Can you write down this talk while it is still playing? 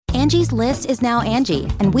Angie's List is now Angie,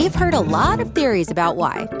 and we've heard a lot of theories about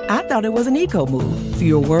why. I thought it was an eco move.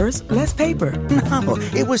 Fewer words, less paper. No,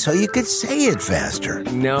 it was so you could say it faster.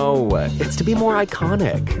 No, it's to be more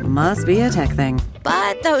iconic. Must be a tech thing.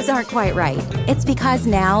 But those aren't quite right. It's because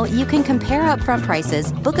now you can compare upfront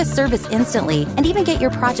prices, book a service instantly, and even get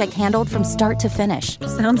your project handled from start to finish.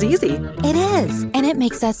 Sounds easy. It is, and it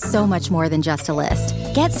makes us so much more than just a list.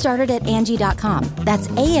 Get started at Angie.com. That's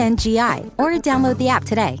ANGI, or download the app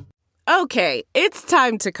today. Okay, it's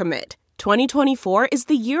time to commit. 2024 is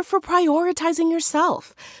the year for prioritizing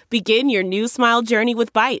yourself. Begin your new smile journey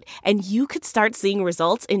with Byte, and you could start seeing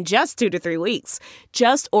results in just 2 to 3 weeks.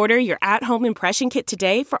 Just order your at-home impression kit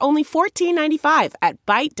today for only $14.95 at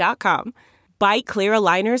Byte.com. Byte Clear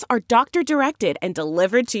aligners are doctor-directed and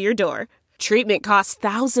delivered to your door. Treatment costs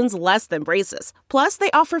thousands less than braces. Plus, they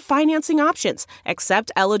offer financing options,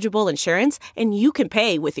 accept eligible insurance, and you can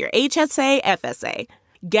pay with your HSA FSA.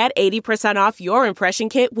 Get 80% off your impression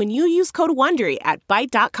kit when you use code WONDERY at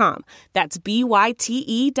Byte.com. That's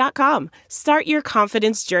BYTE.com. Start your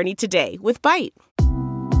confidence journey today with Byte.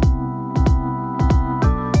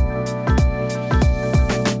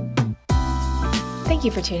 Thank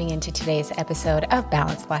you for tuning into today's episode of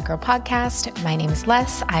Balanced Black Girl Podcast. My name is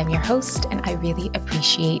Les. I'm your host, and I really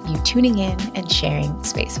appreciate you tuning in and sharing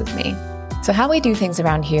space with me. So how we do things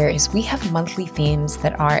around here is we have monthly themes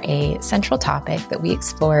that are a central topic that we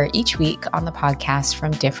explore each week on the podcast from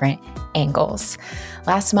different angles.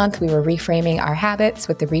 Last month, we were reframing our habits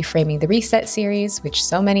with the Reframing the Reset series, which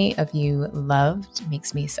so many of you loved. It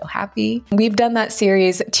makes me so happy. We've done that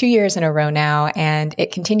series 2 years in a row now, and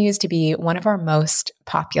it continues to be one of our most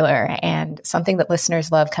popular and something that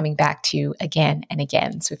listeners love coming back to again and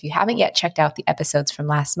again. So if you haven't yet checked out the episodes from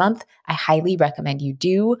last month, I highly recommend you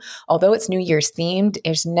do. Although it's New Year's themed,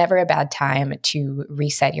 there's never a bad time to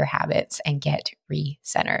reset your habits and get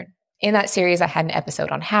re-centered. In that series, I had an episode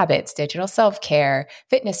on habits, digital self-care,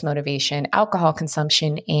 fitness motivation, alcohol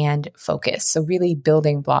consumption, and focus. So really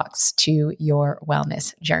building blocks to your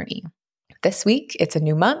wellness journey. This week, it's a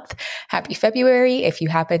new month. Happy February. If you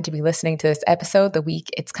happen to be listening to this episode the week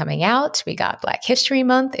it's coming out, we got Black History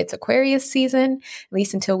Month. It's Aquarius season, at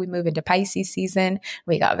least until we move into Pisces season.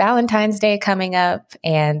 We got Valentine's Day coming up.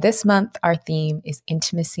 And this month, our theme is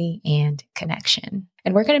intimacy and connection.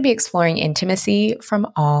 And we're going to be exploring intimacy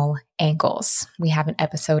from all angles. We have an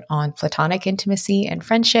episode on platonic intimacy and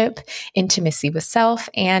friendship, intimacy with self,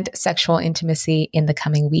 and sexual intimacy in the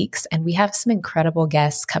coming weeks. And we have some incredible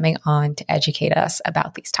guests coming on to educate us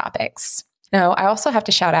about these topics. Now, I also have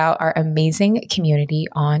to shout out our amazing community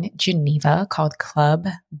on Geneva called Club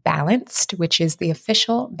Balanced, which is the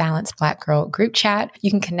official Balanced Black Girl group chat.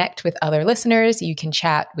 You can connect with other listeners. You can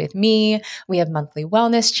chat with me. We have monthly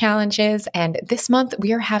wellness challenges. And this month,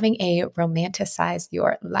 we are having a Romanticize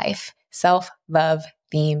Your Life self-love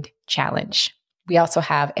themed challenge. We also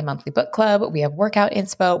have a monthly book club. We have workout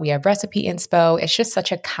inspo. We have recipe inspo. It's just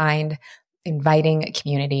such a kind, inviting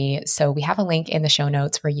community. So we have a link in the show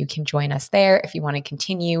notes where you can join us there if you want to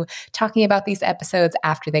continue talking about these episodes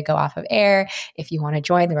after they go off of air. If you want to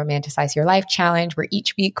join the Romanticize Your Life challenge, where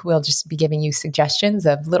each week we'll just be giving you suggestions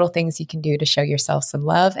of little things you can do to show yourself some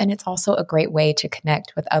love. And it's also a great way to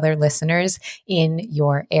connect with other listeners in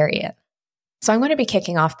your area. So I'm going to be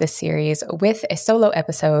kicking off this series with a solo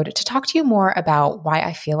episode to talk to you more about why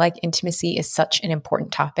I feel like intimacy is such an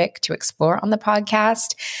important topic to explore on the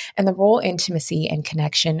podcast and the role intimacy and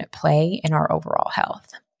connection play in our overall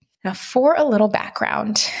health. Now, for a little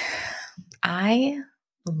background, I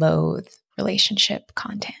loathe relationship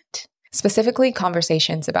content. Specifically,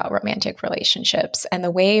 conversations about romantic relationships and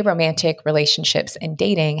the way romantic relationships and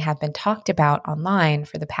dating have been talked about online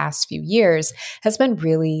for the past few years has been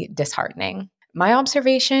really disheartening. My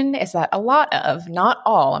observation is that a lot of, not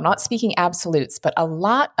all, I'm not speaking absolutes, but a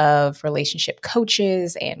lot of relationship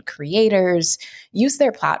coaches and creators use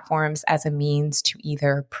their platforms as a means to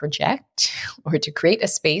either project or to create a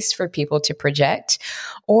space for people to project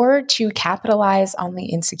or to capitalize on the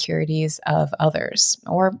insecurities of others,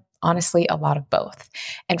 or honestly, a lot of both.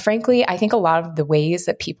 And frankly, I think a lot of the ways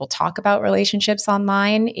that people talk about relationships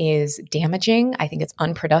online is damaging. I think it's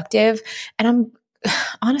unproductive. And I'm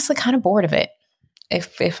honestly kind of bored of it.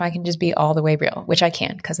 If I can just be all the way real, which I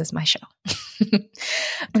can because it's my show. And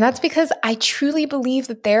that's because I truly believe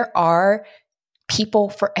that there are people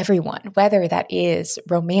for everyone, whether that is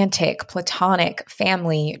romantic, platonic,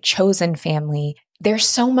 family, chosen family. There's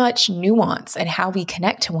so much nuance in how we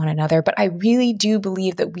connect to one another, but I really do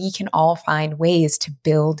believe that we can all find ways to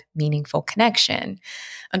build meaningful connection.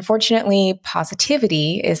 Unfortunately,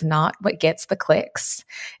 positivity is not what gets the clicks.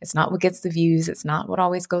 It's not what gets the views. It's not what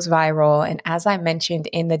always goes viral. And as I mentioned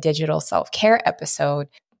in the digital self-care episode,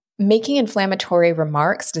 making inflammatory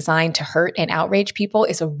remarks designed to hurt and outrage people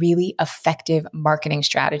is a really effective marketing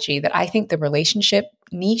strategy that I think the relationship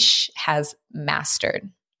niche has mastered.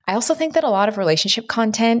 I also think that a lot of relationship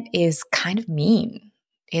content is kind of mean.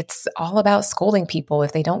 It's all about scolding people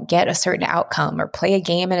if they don't get a certain outcome or play a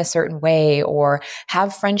game in a certain way or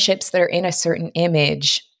have friendships that are in a certain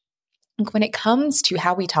image. When it comes to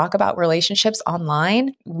how we talk about relationships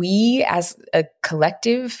online, we as a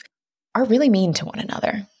collective are really mean to one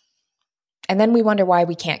another. And then we wonder why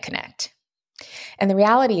we can't connect. And the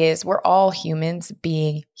reality is we're all humans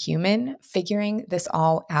being human, figuring this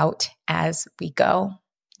all out as we go.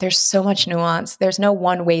 There's so much nuance. There's no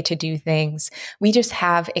one way to do things. We just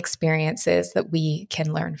have experiences that we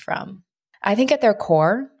can learn from. I think at their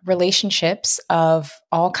core, relationships of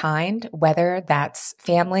all kind, whether that's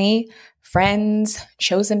family, friends,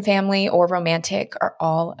 chosen family, or romantic, are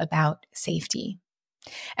all about safety.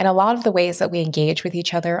 And a lot of the ways that we engage with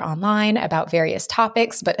each other online about various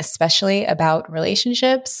topics, but especially about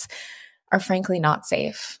relationships, are frankly not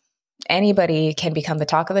safe. Anybody can become the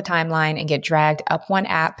talk of the timeline and get dragged up one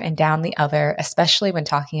app and down the other, especially when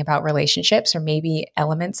talking about relationships or maybe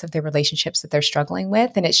elements of the relationships that they're struggling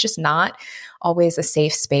with. And it's just not always a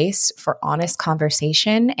safe space for honest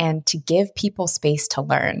conversation and to give people space to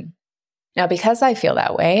learn. Now, because I feel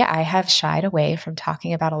that way, I have shied away from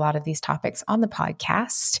talking about a lot of these topics on the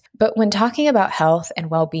podcast. But when talking about health and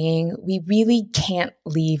well-being, we really can't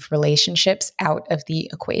leave relationships out of the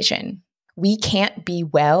equation. We can't be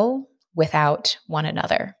well without one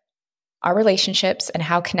another. Our relationships and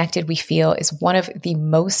how connected we feel is one of the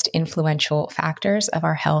most influential factors of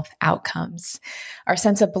our health outcomes. Our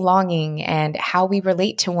sense of belonging and how we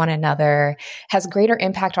relate to one another has greater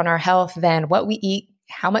impact on our health than what we eat,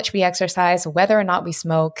 how much we exercise, whether or not we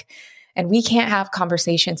smoke. And we can't have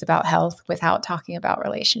conversations about health without talking about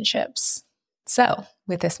relationships. So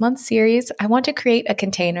with this month's series, I want to create a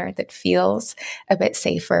container that feels a bit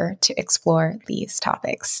safer to explore these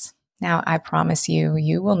topics. Now, I promise you,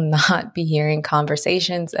 you will not be hearing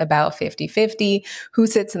conversations about 50-50, who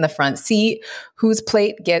sits in the front seat, whose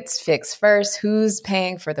plate gets fixed first, who's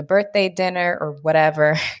paying for the birthday dinner or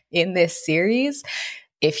whatever in this series.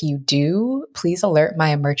 If you do, please alert my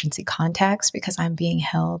emergency contacts because I'm being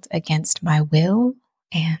held against my will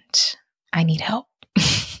and I need help.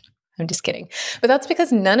 I'm just kidding. But that's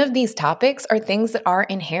because none of these topics are things that are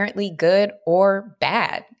inherently good or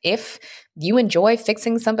bad. If you enjoy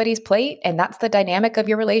fixing somebody's plate and that's the dynamic of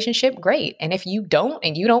your relationship, great. And if you don't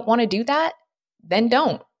and you don't want to do that, then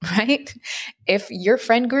don't, right? If your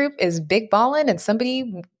friend group is big ballin'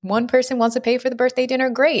 and one person wants to pay for the birthday dinner,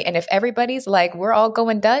 great. And if everybody's like, we're all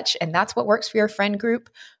going Dutch and that's what works for your friend group,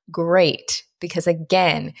 great. Because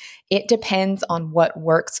again, it depends on what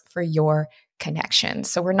works for your connection.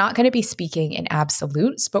 So we're not going to be speaking in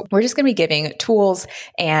absolutes, but we're just going to be giving tools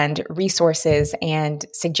and resources and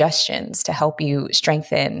suggestions to help you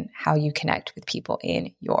strengthen how you connect with people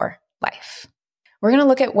in your life. We're going to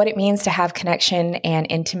look at what it means to have connection and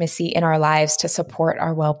intimacy in our lives to support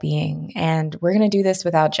our well-being. And we're going to do this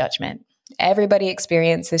without judgment. Everybody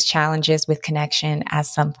experiences challenges with connection at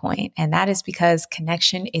some point, and that is because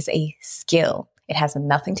connection is a skill. It has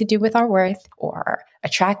nothing to do with our worth or our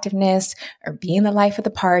attractiveness or being the life of the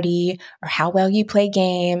party or how well you play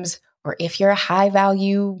games or if you're a high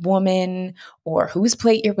value woman or whose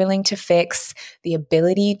plate you're willing to fix. The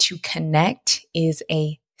ability to connect is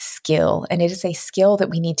a skill, and it is a skill that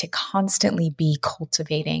we need to constantly be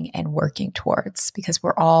cultivating and working towards because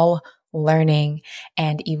we're all learning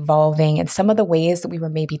and evolving. And some of the ways that we were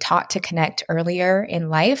maybe taught to connect earlier in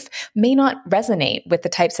life may not resonate with the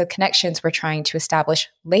types of connections we're trying to establish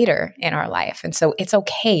later in our life. And so it's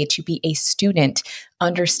okay to be a student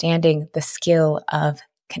understanding the skill of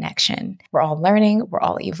connection. We're all learning, we're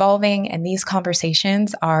all evolving, and these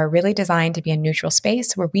conversations are really designed to be a neutral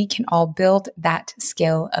space where we can all build that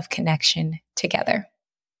skill of connection together.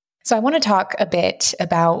 So I want to talk a bit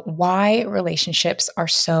about why relationships are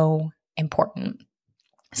so important.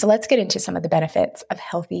 So let's get into some of the benefits of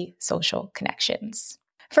healthy social connections.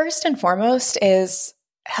 First and foremost is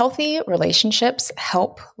healthy relationships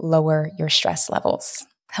help lower your stress levels.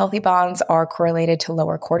 Healthy bonds are correlated to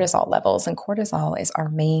lower cortisol levels, and cortisol is our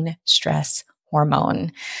main stress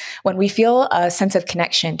hormone. When we feel a sense of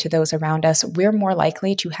connection to those around us, we're more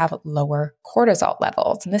likely to have lower cortisol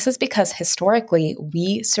levels. And this is because historically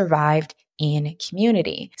we survived in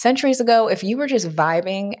community. Centuries ago, if you were just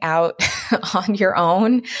vibing out on your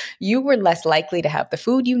own, you were less likely to have the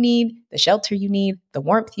food you need, the shelter you need, the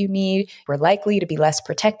warmth you need. We're likely to be less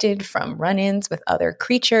protected from run-ins with other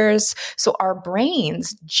creatures. So our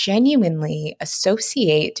brains genuinely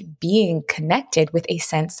associate being connected with a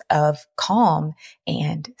sense of calm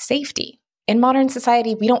and safety. In modern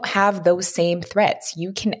society, we don't have those same threats.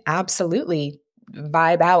 You can absolutely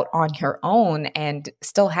vibe out on your own and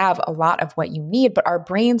still have a lot of what you need, but our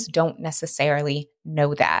brains don't necessarily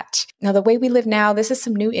know that. Now, the way we live now, this is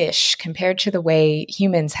some new-ish compared to the way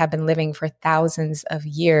humans have been living for thousands of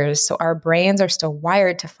years. So our brains are still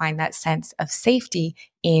wired to find that sense of safety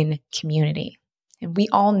in community. And we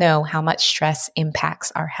all know how much stress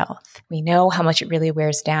impacts our health. We know how much it really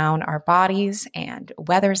wears down our bodies and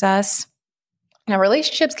weathers us. Now,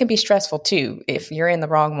 relationships can be stressful too if you're in the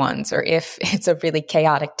wrong ones or if it's a really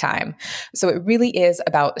chaotic time. So it really is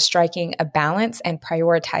about striking a balance and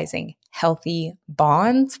prioritizing healthy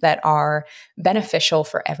bonds that are beneficial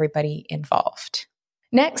for everybody involved.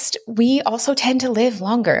 Next, we also tend to live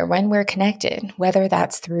longer when we're connected, whether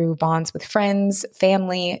that's through bonds with friends,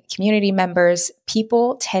 family, community members.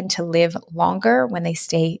 People tend to live longer when they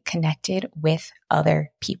stay connected with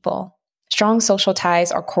other people. Strong social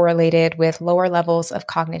ties are correlated with lower levels of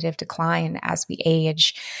cognitive decline as we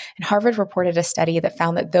age. And Harvard reported a study that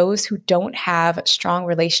found that those who don't have strong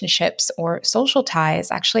relationships or social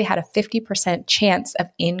ties actually had a 50% chance of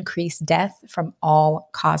increased death from all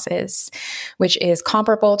causes, which is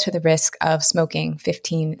comparable to the risk of smoking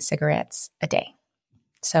 15 cigarettes a day.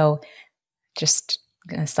 So just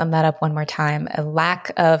going to sum that up one more time. A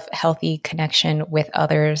lack of healthy connection with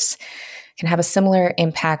others can have a similar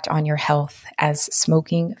impact on your health as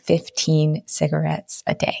smoking 15 cigarettes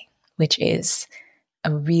a day, which is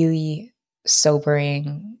a really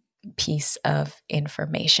sobering piece of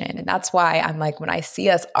information. And that's why I'm like, when I see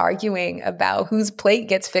us arguing about whose plate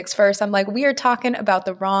gets fixed first, I'm like, we are talking about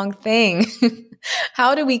the wrong thing.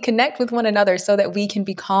 How do we connect with one another so that we can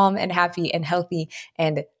be calm and happy and healthy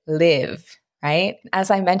and live? Right? As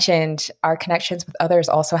I mentioned, our connections with others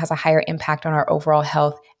also has a higher impact on our overall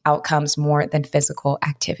health outcomes more than physical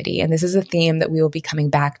activity. And this is a theme that we will be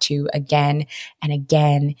coming back to again and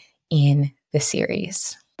again in the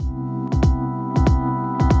series.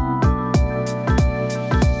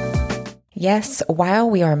 Yes, while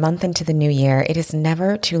we are a month into the new year, it is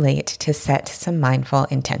never too late to set some mindful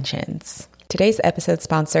intentions. Today's episode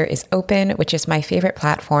sponsor is Open, which is my favorite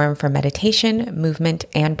platform for meditation, movement,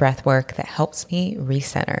 and breath work that helps me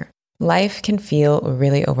recenter. Life can feel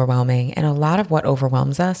really overwhelming, and a lot of what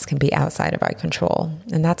overwhelms us can be outside of our control.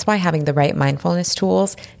 And that's why having the right mindfulness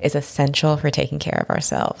tools is essential for taking care of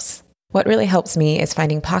ourselves. What really helps me is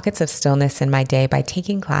finding pockets of stillness in my day by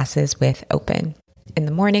taking classes with Open. In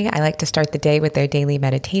the morning, I like to start the day with their daily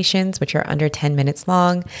meditations, which are under 10 minutes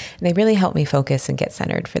long, and they really help me focus and get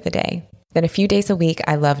centered for the day. Then a few days a week,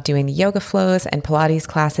 I love doing yoga flows and Pilates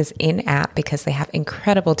classes in-app because they have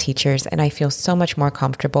incredible teachers and I feel so much more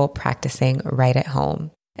comfortable practicing right at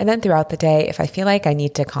home. And then throughout the day, if I feel like I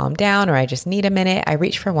need to calm down or I just need a minute, I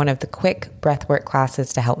reach for one of the quick breathwork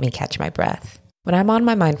classes to help me catch my breath. When I'm on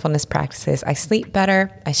my mindfulness practices, I sleep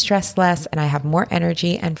better, I stress less, and I have more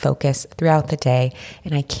energy and focus throughout the day,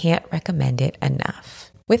 and I can't recommend it enough.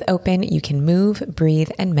 With Open, you can move,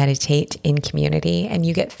 breathe, and meditate in community, and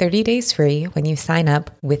you get 30 days free when you sign up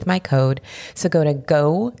with my code. So go to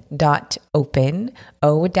go.open,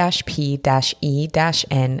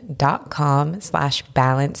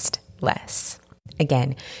 o-p-e-n.com/balancedless.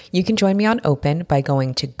 Again, you can join me on Open by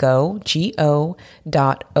going to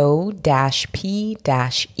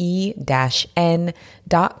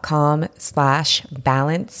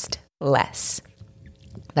go.o-p-e-n.com/balancedless.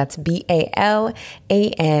 That's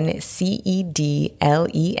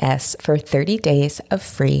BALANCEDLES for 30 days of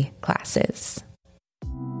free classes.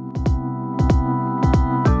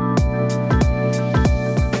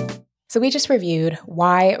 So we just reviewed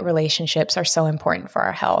why relationships are so important for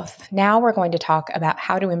our health. Now we're going to talk about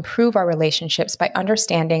how to improve our relationships by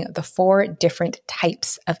understanding the 4 different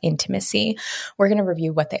types of intimacy. We're going to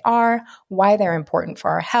review what they are, why they're important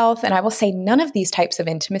for our health, and I will say none of these types of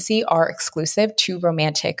intimacy are exclusive to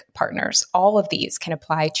romantic partners. All of these can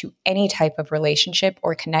apply to any type of relationship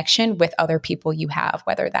or connection with other people you have,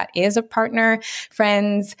 whether that is a partner,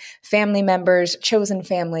 friends, family members, chosen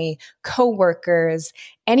family, co-workers,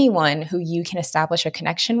 anyone who you can establish a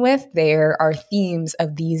connection with. There are themes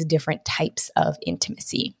of these different types of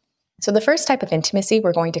intimacy. So the first type of intimacy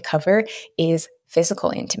we're going to cover is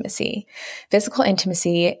physical intimacy. Physical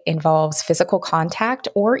intimacy involves physical contact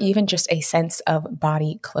or even just a sense of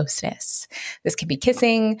body closeness. This can be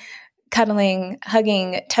kissing, cuddling,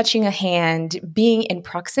 hugging, touching a hand, being in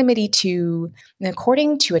proximity to, and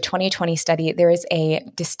according to a 2020 study, there is a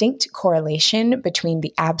distinct correlation between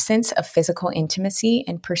the absence of physical intimacy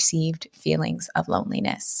and perceived feelings of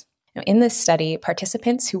loneliness. Now, in this study,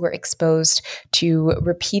 participants who were exposed to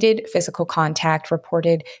repeated physical contact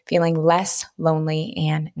reported feeling less lonely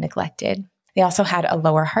and neglected. They also had a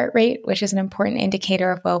lower heart rate, which is an important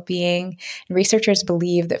indicator of well-being. And researchers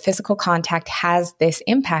believe that physical contact has this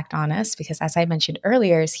impact on us because, as I mentioned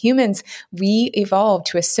earlier, as humans, we evolved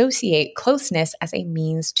to associate closeness as a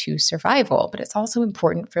means to survival, but it's also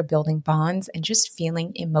important for building bonds and just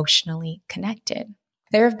feeling emotionally connected.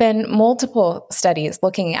 There have been multiple studies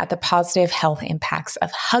looking at the positive health impacts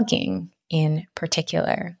of hugging in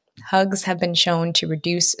particular. Hugs have been shown to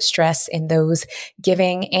reduce stress in those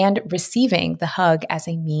giving and receiving the hug as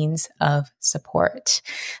a means of support.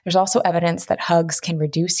 There's also evidence that hugs can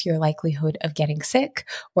reduce your likelihood of getting sick,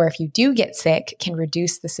 or if you do get sick, can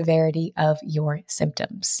reduce the severity of your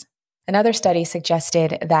symptoms. Another study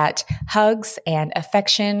suggested that hugs and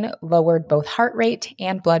affection lowered both heart rate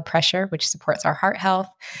and blood pressure, which supports our heart health.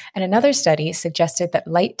 And another study suggested that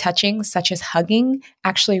light touching, such as hugging,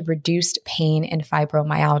 actually reduced pain in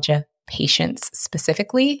fibromyalgia patients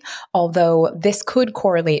specifically, although this could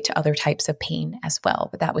correlate to other types of pain as well.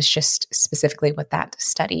 But that was just specifically what that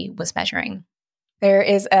study was measuring. There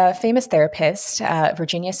is a famous therapist,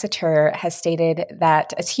 Virginia Satir, has stated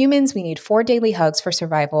that as humans, we need 4 daily hugs for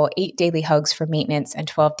survival, 8 daily hugs for maintenance, and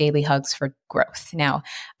 12 daily hugs for growth. Now,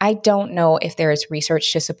 I don't know if there is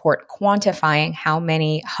research to support quantifying how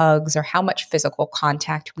many hugs or how much physical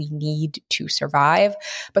contact we need to survive,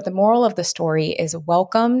 but the moral of the story is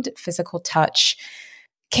welcomed physical touch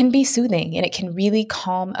can be soothing and it can really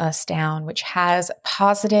calm us down, which has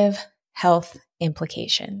positive health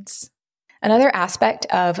implications. Another aspect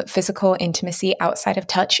of physical intimacy outside of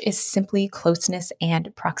touch is simply closeness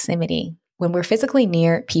and proximity. When we're physically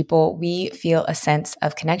near people we feel a sense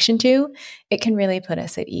of connection to, it can really put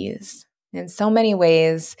us at ease. In so many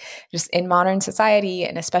ways, just in modern society,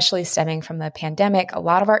 and especially stemming from the pandemic, a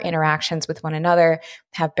lot of our interactions with one another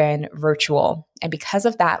have been virtual. And because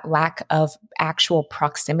of that lack of actual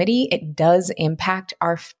proximity, it does impact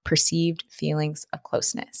our perceived feelings of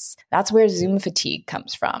closeness. That's where Zoom fatigue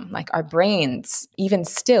comes from. Like our brains, even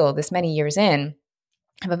still this many years in,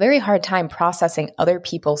 have a very hard time processing other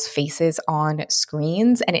people's faces on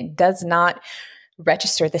screens, and it does not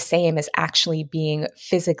register the same as actually being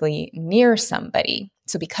physically near somebody.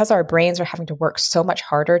 So because our brains are having to work so much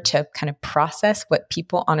harder to kind of process what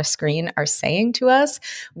people on a screen are saying to us,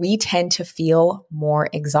 we tend to feel more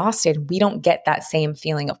exhausted. We don't get that same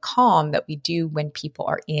feeling of calm that we do when people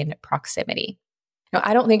are in proximity. Now,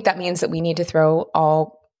 I don't think that means that we need to throw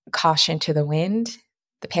all caution to the wind.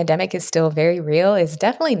 The pandemic is still very real. It's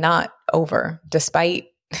definitely not over, despite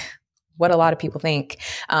what a lot of people think.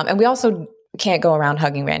 And we also can't go around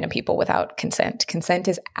hugging random people without consent. Consent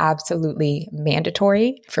is absolutely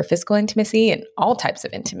mandatory for physical intimacy and all types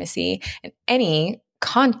of intimacy. And any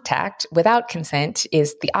contact without consent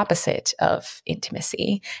is the opposite of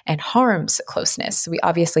intimacy and harms closeness. So we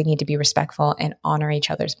obviously need to be respectful and honor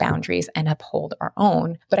each other's boundaries and uphold our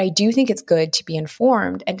own. But I do think it's good to be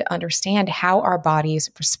informed and to understand how our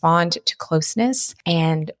bodies respond to closeness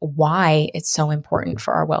and why it's so important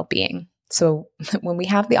for our well-being. So when we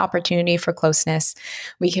have the opportunity for closeness,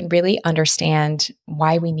 we can really understand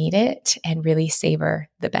why we need it and really savor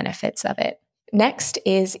the benefits of it. Next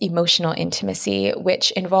is emotional intimacy,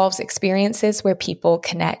 which involves experiences where people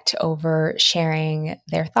connect over sharing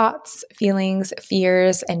their thoughts, feelings,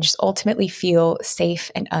 fears, and just ultimately feel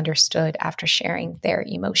safe and understood after sharing their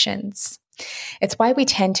emotions. It's why we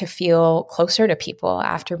tend to feel closer to people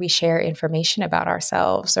after we share information about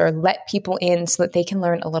ourselves or let people in so that they can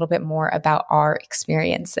learn a little bit more about our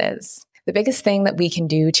experiences. The biggest thing that we can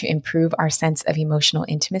do to improve our sense of emotional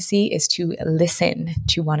intimacy is to listen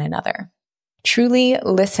to one another. Truly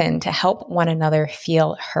listen to help one another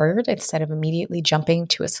feel heard instead of immediately jumping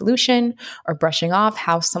to a solution or brushing off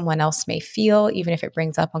how someone else may feel, even if it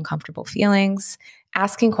brings up uncomfortable feelings.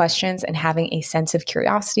 Asking questions and having a sense of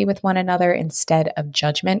curiosity with one another instead of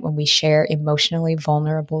judgment when we share emotionally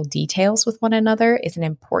vulnerable details with one another is an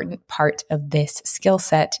important part of this skill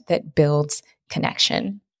set that builds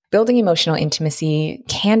connection. Building emotional intimacy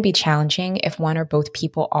can be challenging if one or both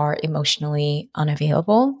people are emotionally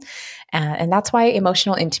unavailable. And that's why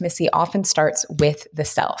emotional intimacy often starts with the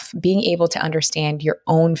self, being able to understand your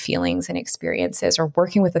own feelings and experiences, or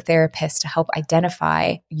working with a therapist to help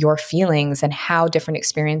identify your feelings and how different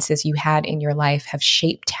experiences you had in your life have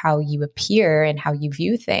shaped how you appear and how you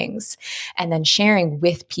view things. And then sharing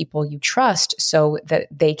with people you trust so that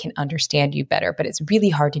they can understand you better. But it's really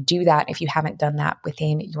hard to do that if you haven't done that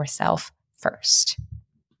within yourself first.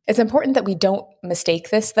 It's important that we don't mistake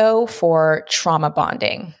this, though, for trauma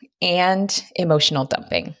bonding and emotional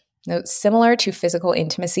dumping. Now, similar to physical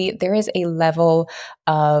intimacy, there is a level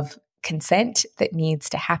of consent that needs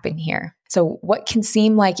to happen here. So what can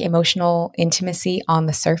seem like emotional intimacy on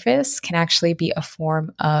the surface can actually be a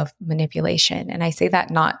form of manipulation. And I say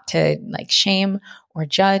that not to shame or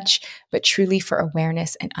judge, but truly for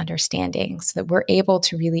awareness and understanding, so that we're able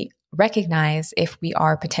to really recognize if we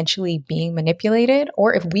are potentially being manipulated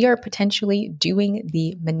or if we are potentially doing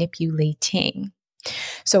the manipulating.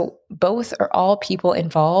 So both or all people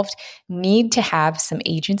involved need to have some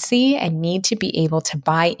agency and need to be able to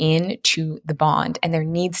buy into the bond. And there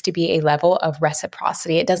needs to be a level of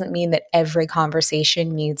reciprocity. It doesn't mean that every conversation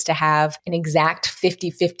needs to have an exact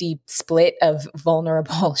 50-50 split of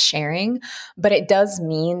vulnerable sharing, but it does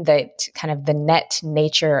mean that kind of the net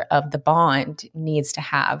nature of the bond needs to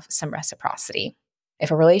have some reciprocity.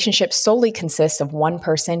 If a relationship solely consists of one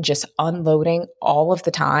person just unloading all of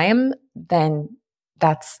the time, then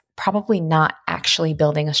that's probably not actually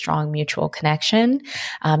building a strong mutual connection.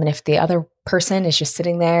 And if the other person is just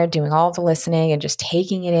sitting there doing all the listening and just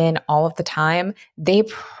taking it in all of the time, they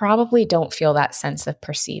probably don't feel that sense of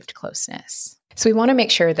perceived closeness. So we want to make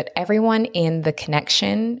sure that everyone in the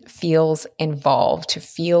connection feels involved, to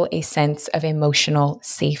feel a sense of emotional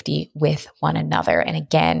safety with one another. And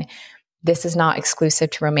again, this is not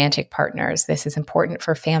exclusive to romantic partners. This is important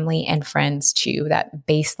for family and friends too, that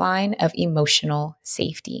baseline of emotional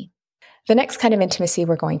safety. The next kind of intimacy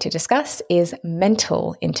we're going to discuss is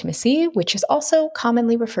mental intimacy, which is also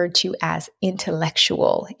commonly referred to as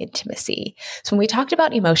intellectual intimacy. So when we talked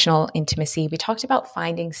about emotional intimacy, we talked about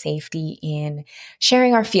finding safety in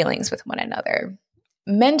sharing our feelings with one another.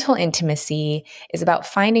 Mental intimacy is about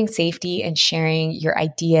finding safety and sharing your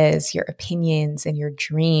ideas, your opinions, and your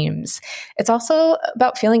dreams. It's also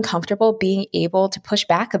about feeling comfortable being able to push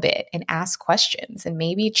back a bit and ask questions and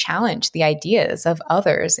maybe challenge the ideas of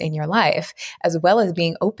others in your life, as well as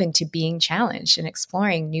being open to being challenged and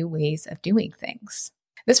exploring new ways of doing things.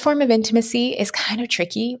 This form of intimacy is kind of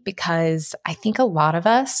tricky because I think a lot of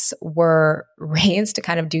us were raised to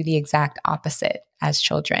kind of do the exact opposite as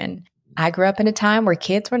children. I grew up in a time where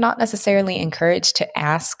kids were not necessarily encouraged to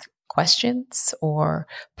ask questions or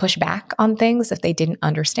push back on things if they didn't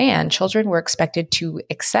understand. Children were expected to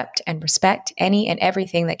accept and respect any and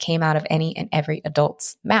everything that came out of any and every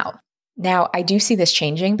adult's mouth. Now, I do see this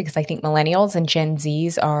changing because I think millennials and Gen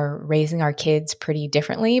Zs are raising our kids pretty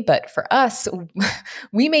differently. But for us,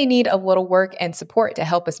 we may need a little work and support to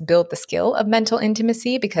help us build the skill of mental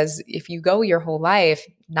intimacy, because if you go your whole life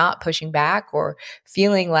not pushing back or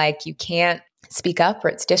feeling like you can't speak up or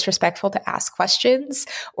it's disrespectful to ask questions,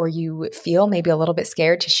 or you feel maybe a little bit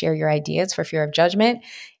scared to share your ideas for fear of judgment,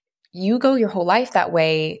 you go your whole life that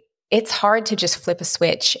way, it's hard to just flip a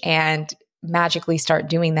switch and magically start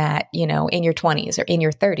doing that, in your 20s or in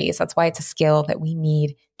your 30s. That's why it's a skill that we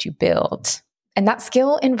need to build. And that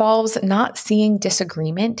skill involves not seeing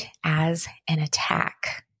disagreement as an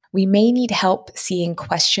attack. We may need help seeing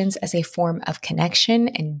questions as a form of connection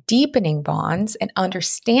and deepening bonds and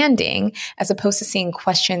understanding, as opposed to seeing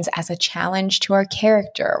questions as a challenge to our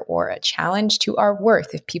character or a challenge to our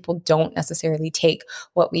worth if people don't necessarily take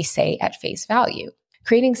what we say at face value.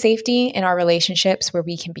 Creating safety in our relationships where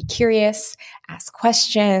we can be curious, ask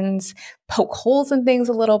questions, poke holes in things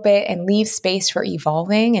a little bit, and leave space for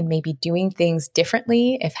evolving and maybe doing things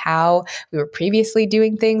differently if how we were previously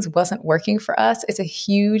doing things wasn't working for us, is a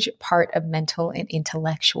huge part of mental and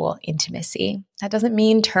intellectual intimacy. That doesn't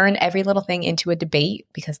mean turn every little thing into a debate,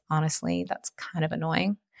 because honestly, that's kind of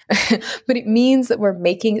annoying. But it means that we're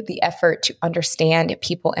making the effort to understand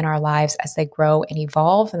people in our lives as they grow and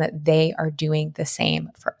evolve, and that they are doing the same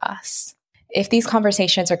for us. If these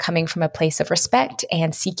conversations are coming from a place of respect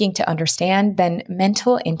and seeking to understand, then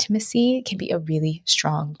mental intimacy can be a really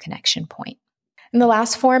strong connection point. And the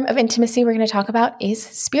last form of intimacy we're going to talk about is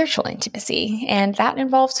spiritual intimacy. And that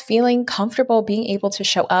involves feeling comfortable being able to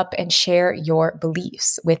show up and share your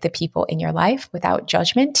beliefs with the people in your life without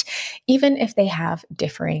judgment, even if they have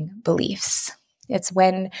differing beliefs. It's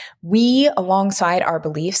when we, alongside our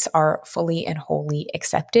beliefs, are fully and wholly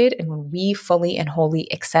accepted, and when we fully and wholly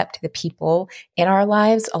accept the people in our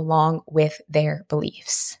lives along with their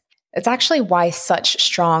beliefs. It's actually why such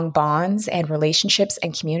strong bonds and relationships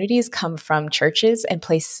and communities come from churches and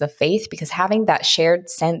places of faith, because having that shared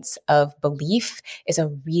sense of belief is a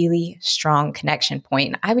really strong connection point.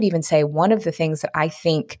 And I would even say one of the things that I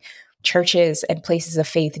think churches and places of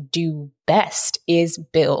faith do best is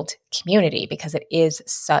build community, because it is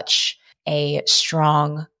such a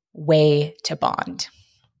strong way to bond.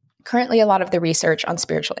 Currently, a lot of the research on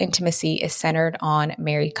spiritual intimacy is centered on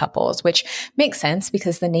married couples, which makes sense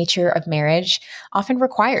because the nature of marriage often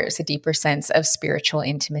requires a deeper sense of spiritual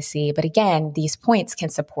intimacy. But again, these points can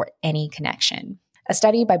support any connection. A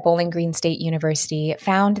study by Bowling Green State University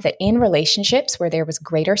found that in relationships where there was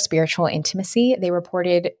greater spiritual intimacy, they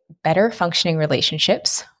reported better functioning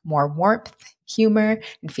relationships, more warmth, humor,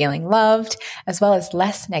 and feeling loved, as well as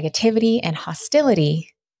less negativity and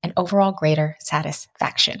hostility, and overall greater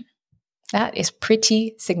satisfaction. That is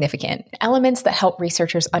pretty significant. Elements that help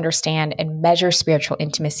researchers understand and measure spiritual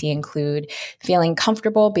intimacy include feeling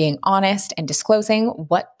comfortable being honest and disclosing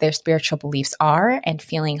what their spiritual beliefs are and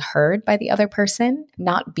feeling heard by the other person,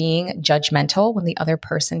 not being judgmental when the other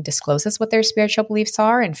person discloses what their spiritual beliefs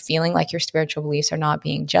are and feeling like your spiritual beliefs are not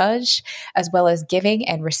being judged, as well as giving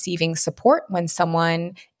and receiving support when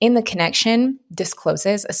someone in the connection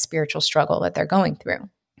discloses a spiritual struggle that they're going through.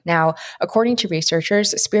 Now, according to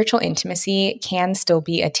researchers, spiritual intimacy can still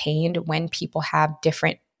be attained when people have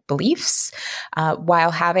different beliefs. While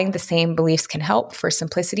having the same beliefs can help, for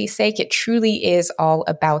simplicity's sake, it truly is all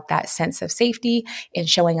about that sense of safety in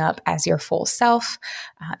showing up as your full self,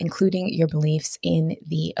 including your beliefs in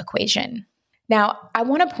the equation. Now, I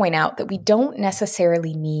want to point out that we don't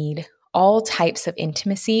necessarily need all types of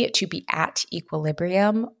intimacy to be at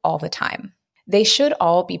equilibrium all the time. They should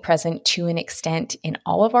all be present to an extent in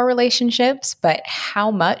all of our relationships, but how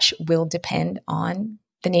much will depend on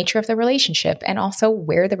the nature of the relationship and also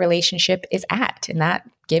where the relationship is at in that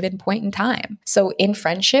given point in time. So in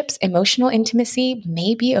friendships, emotional intimacy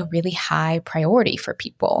may be a really high priority for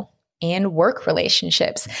people. In work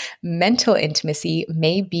relationships, mental intimacy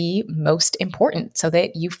may be most important so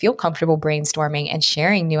that you feel comfortable brainstorming and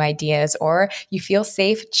sharing new ideas, or you feel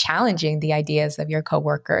safe challenging the ideas of your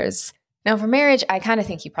coworkers. Now, for marriage, I kind of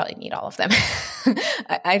think you probably need all of them.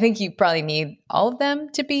 I think you probably need all of them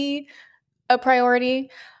to be a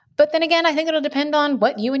priority. But then again, I think it'll depend on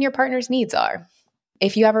what you and your partner's needs are.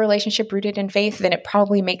 If you have a relationship rooted in faith, then it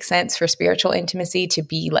probably makes sense for spiritual intimacy to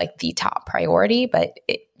be like the top priority, but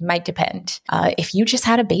it might depend. If you just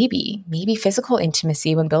had a baby, maybe physical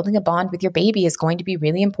intimacy when building a bond with your baby is going to be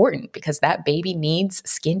really important because that baby needs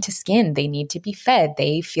skin to skin. They need to be fed.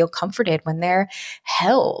 They feel comforted when they're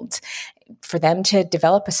held. For them to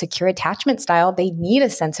develop a secure attachment style, they need a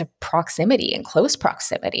sense of proximity and close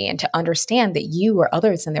proximity, and to understand that you or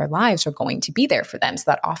others in their lives are going to be there for them. So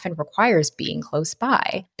that often requires being close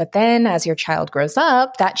by. But then as your child grows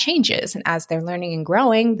up, that changes. And as they're learning and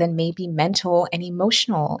growing, then maybe mental and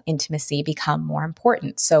emotional intimacy become more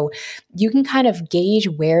important. So you can kind of gauge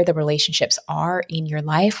where the relationships are in your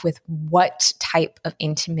life with what type of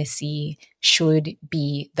intimacy should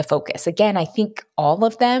be the focus. Again, I think all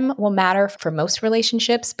of them will matter for most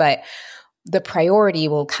relationships, but the priority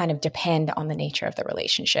will kind of depend on the nature of the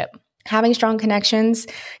relationship. Having strong connections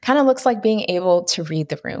kind of looks like being able to read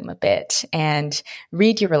the room a bit and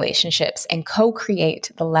read your relationships and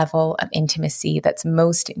co-create the level of intimacy that's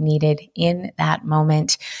most needed in that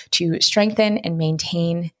moment to strengthen and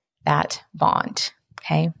maintain that bond.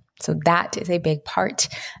 Okay. So that is a big part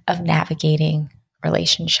of navigating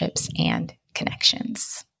relationships and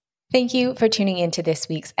connections. Thank you for tuning into this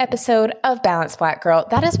week's episode of Balanced Black Girl.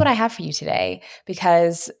 That is what I have for you today,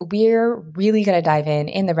 because we're really going to dive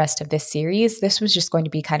in the rest of this series. This was just going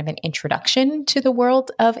to be kind of an introduction to the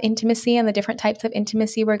world of intimacy and the different types of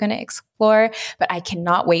intimacy we're going to explore. But I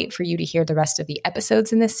cannot wait for you to hear the rest of the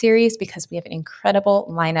episodes in this series, because we have an incredible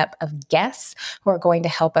lineup of guests who are going to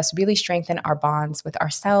help us really strengthen our bonds with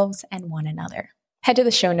ourselves and one another. Head to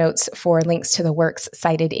the show notes for links to the works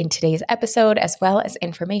cited in today's episode, as well as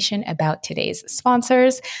information about today's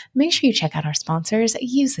sponsors. Make sure you check out our sponsors.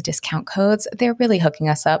 Use the discount codes. They're really hooking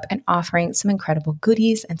us up, and offering some incredible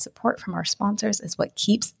goodies and support from our sponsors is what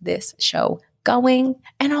keeps this show going.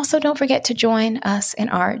 And also don't forget to join us in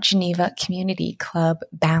our Geneva Community Club,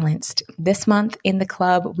 Balanced. This month in the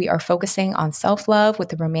club, we are focusing on self-love with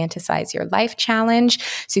the Romanticize Your Life Challenge.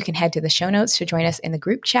 So you can head to the show notes to join us in the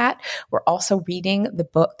group chat. We're also reading the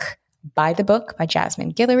book By the Book by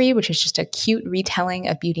Jasmine Guillory, which is just a cute retelling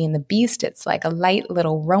of Beauty and the Beast. It's like a light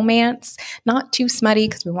little romance, not too smutty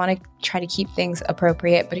because we want to try to keep things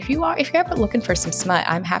appropriate. But if you're ever looking for some smut,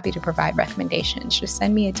 I'm happy to provide recommendations. Just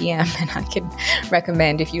send me a DM and I can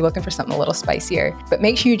recommend if you're looking for something a little spicier. But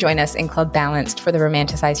make sure you join us in Club Balanced for the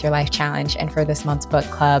Romanticize Your Life Challenge and for this month's book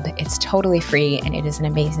club. It's totally free and it is an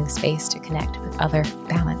amazing space to connect with other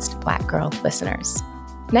balanced Black girl listeners.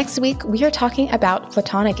 Next week, we are talking about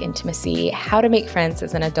platonic intimacy, how to make friends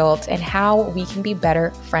as an adult, and how we can be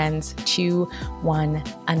better friends to one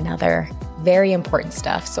another. Very important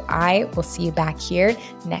stuff. So I will see you back here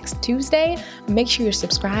next Tuesday. Make sure you're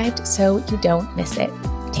subscribed so you don't miss it.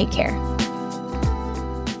 Take care.